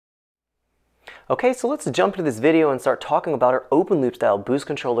Okay, so let's jump into this video and start talking about our open loop style boost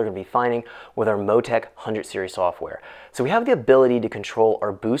control we're going to be finding with our Motec 100 series software. So we have the ability to control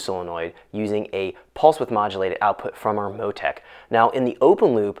our boost solenoid using a pulse width modulated output from our Motec. Now in the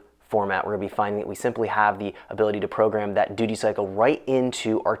open loop format, we're going to be finding that we simply have the ability to program that duty cycle right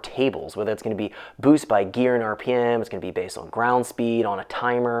into our tables, whether it's going to be boost by gear and RPM, it's going to be based on ground speed, on a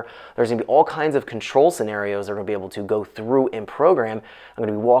timer. There's going to be all kinds of control scenarios that we're going to be able to go through and program. I'm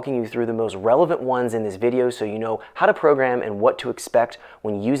going to be walking you through the most relevant ones in this video so you know how to program and what to expect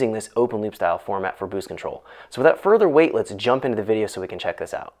when using this open loop style format for boost control. So without further wait, let's jump into the video so we can check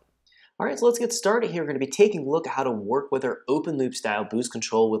this out. All right, so let's get started here. We're going to be taking a look at how to work with our open loop style boost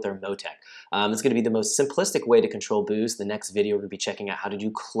control with our Motec. It's going to be the most simplistic way to control boost. The next video we're going to be checking out how to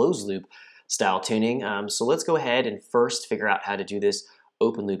do closed loop style tuning. So let's go ahead and first figure out how to do this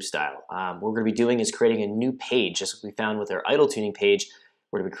open loop style. What we're going to be doing is creating a new page, just like we found with our idle tuning page.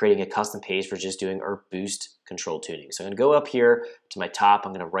 We're going to be creating a custom page for just doing our boost control tuning. So I'm going to go up here to my top.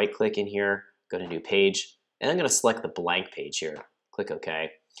 I'm going to right click in here, go to new page, and I'm going to select the blank page here. Click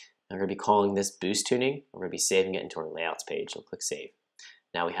OK. I'm going to be calling this boost tuning. We're going to be saving it into our layouts page. So click save.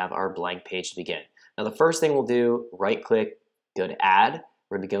 Now we have our blank page to begin. Now the first thing we'll do, right click, go to add.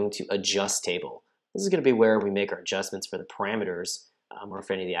 We're going to be going to adjust table. This is going to be where we make our adjustments for the parameters or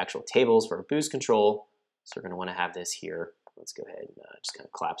for any of the actual tables for our boost control. So we're going to want to have this here. Let's go ahead and just kind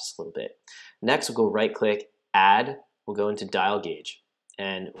of collapse this a little bit. Next we'll go right click, add. We'll go into dial gauge.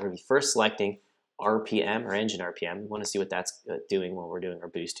 And we're going to be first selecting RPM or engine RPM. We want to see what that's doing when we're doing our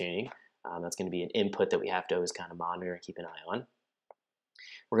boost tuning. That's going to be an input that we have to always kind of monitor and keep an eye on.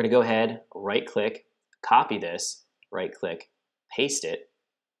 We're going to go ahead, right click, copy this, right click, paste it,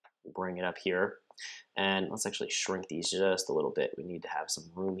 bring it up here, and let's actually shrink these just a little bit. We need to have some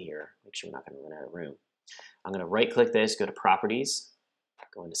room here. Make sure we're not going to run out of room. I'm going to right click this, go to properties,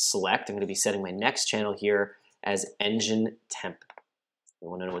 go into select. I'm going to be setting my next channel here as engine temp. We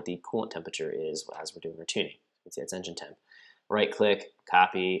want to know what the coolant temperature is as we're doing our tuning. You can see it's engine temp. Right click,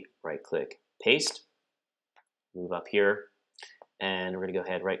 copy, right click, paste. Move up here, and we're going to go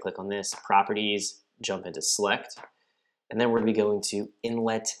ahead, right click on this, properties, jump into select, and then we're going to be going to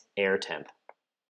inlet air temp.